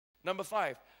Number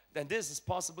 5, then this is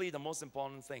possibly the most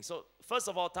important thing. So first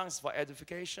of all, tongues for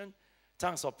edification,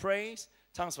 tongues for praise,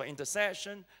 tongues for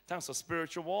intercession, tongues for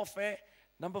spiritual warfare.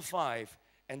 Number 5,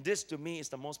 and this to me is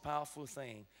the most powerful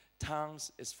thing,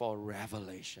 tongues is for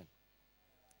revelation.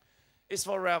 It's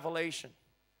for revelation.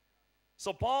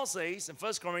 So Paul says in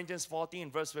 1 Corinthians 14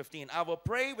 verse 15, I will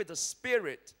pray with the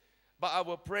spirit, but I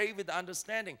will pray with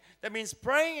understanding. That means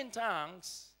praying in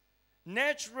tongues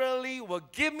naturally will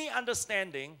give me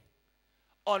understanding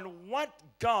on what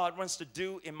God wants to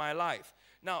do in my life.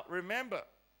 Now remember,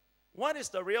 what is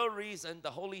the real reason the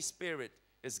Holy Spirit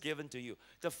is given to you?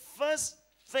 The first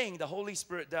thing the Holy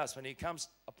Spirit does when He comes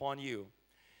upon you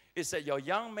is that your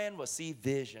young man will see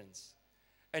visions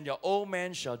and your old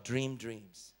man shall dream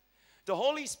dreams. The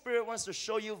Holy Spirit wants to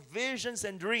show you visions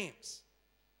and dreams.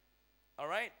 All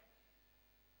right?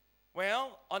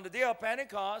 Well, on the day of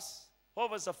Pentecost,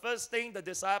 what was the first thing the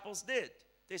disciples did?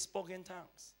 They spoke in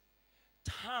tongues.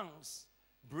 Tongues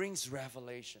brings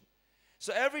revelation.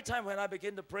 So every time when I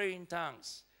begin to pray in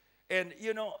tongues, and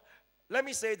you know, let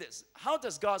me say this. How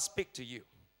does God speak to you?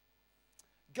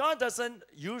 God doesn't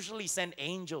usually send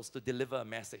angels to deliver a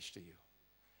message to you.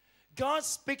 God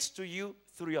speaks to you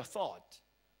through your thought.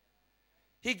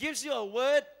 He gives you a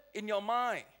word in your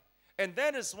mind. And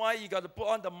that is why you got to put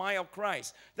on the mind of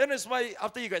Christ. That is why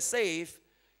after you get saved,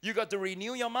 you got to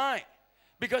renew your mind.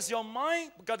 Because your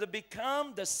mind got to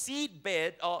become the seed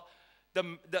bed or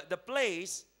the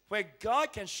place where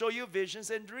God can show you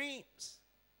visions and dreams.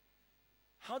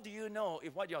 How do you know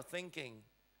if what you're thinking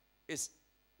is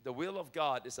the will of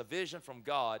God, is a vision from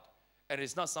God, and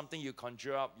it's not something you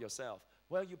conjure up yourself?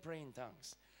 Well, you pray in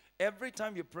tongues. Every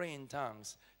time you pray in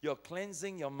tongues, you're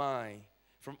cleansing your mind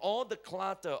from all the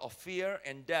clutter of fear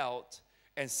and doubt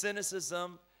and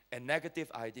cynicism and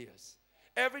negative ideas.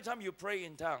 Every time you pray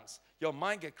in tongues, your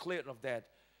mind gets cleared of that,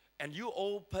 and you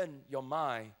open your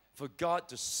mind for God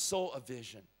to sow a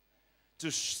vision,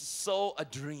 to sow a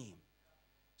dream,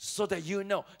 so that you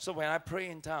know. So when I pray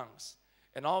in tongues,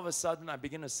 and all of a sudden I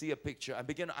begin to see a picture, I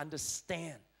begin to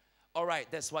understand, all right,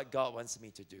 that's what God wants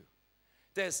me to do.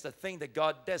 That's the thing that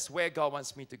God, that's where God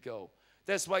wants me to go.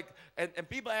 That's why, and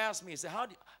people ask me, say,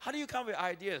 how do you come with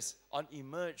ideas on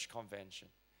Emerge Convention?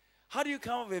 How do you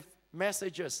come up with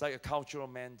messages like a cultural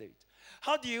mandate?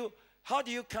 How do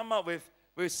you come up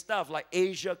with stuff like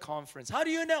Asia Conference? How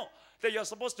do you know that you're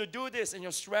supposed to do this in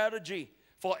your strategy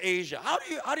for Asia?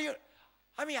 How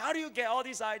do you get all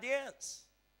these ideas?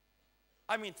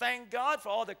 I mean, thank God for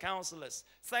all the counselors.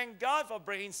 Thank God for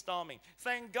brainstorming.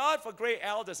 Thank God for great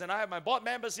elders. And I have my board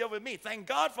members here with me. Thank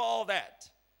God for all that.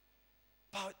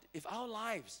 But if our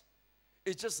lives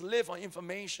is just live on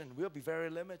information, we'll be very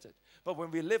limited. But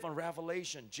when we live on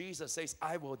revelation, Jesus says,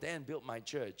 I will then build my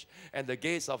church, and the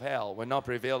gates of hell will not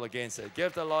prevail against it.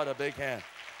 Give the Lord a big hand.